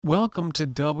Welcome to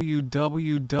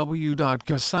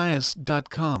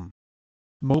www.casayas.com.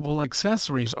 Mobile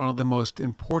accessories are the most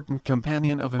important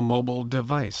companion of a mobile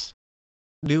device.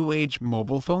 New age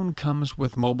mobile phone comes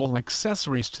with mobile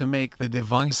accessories to make the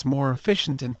device more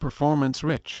efficient and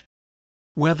performance-rich.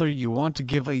 Whether you want to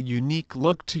give a unique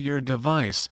look to your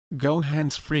device, go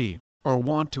hands-free, or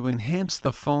want to enhance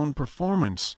the phone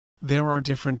performance, there are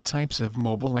different types of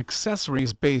mobile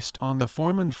accessories based on the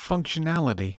form and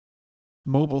functionality.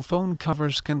 Mobile phone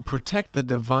covers can protect the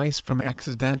device from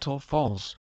accidental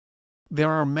falls.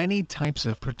 There are many types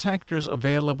of protectors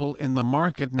available in the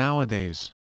market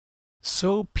nowadays,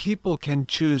 so people can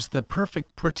choose the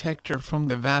perfect protector from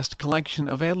the vast collection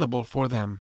available for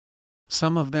them.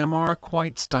 Some of them are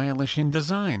quite stylish in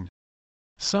design.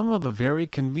 Some of the very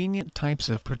convenient types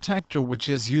of protector which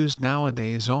is used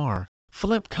nowadays are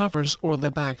flip covers or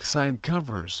the backside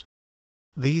covers.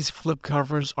 These flip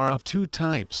covers are of two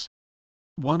types.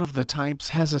 One of the types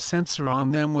has a sensor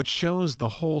on them which shows the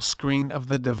whole screen of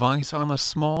the device on a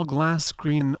small glass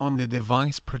screen on the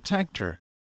device protector.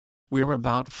 We're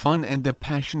about fun and a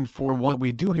passion for what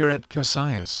we do here at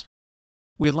Casayas.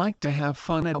 We like to have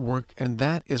fun at work, and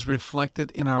that is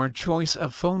reflected in our choice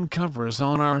of phone covers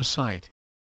on our site.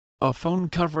 A phone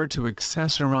cover to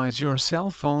accessorize your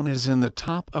cell phone is in the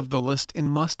top of the list in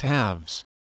must-haves.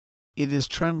 It is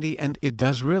trendy and it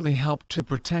does really help to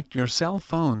protect your cell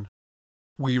phone.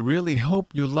 We really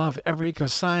hope you love every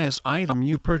Casayas item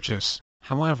you purchase.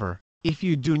 However, if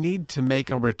you do need to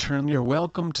make a return, you're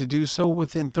welcome to do so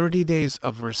within 30 days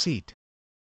of receipt.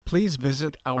 Please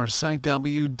visit our site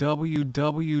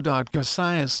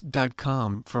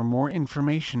www.casayas.com for more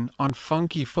information on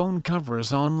funky phone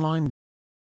covers online.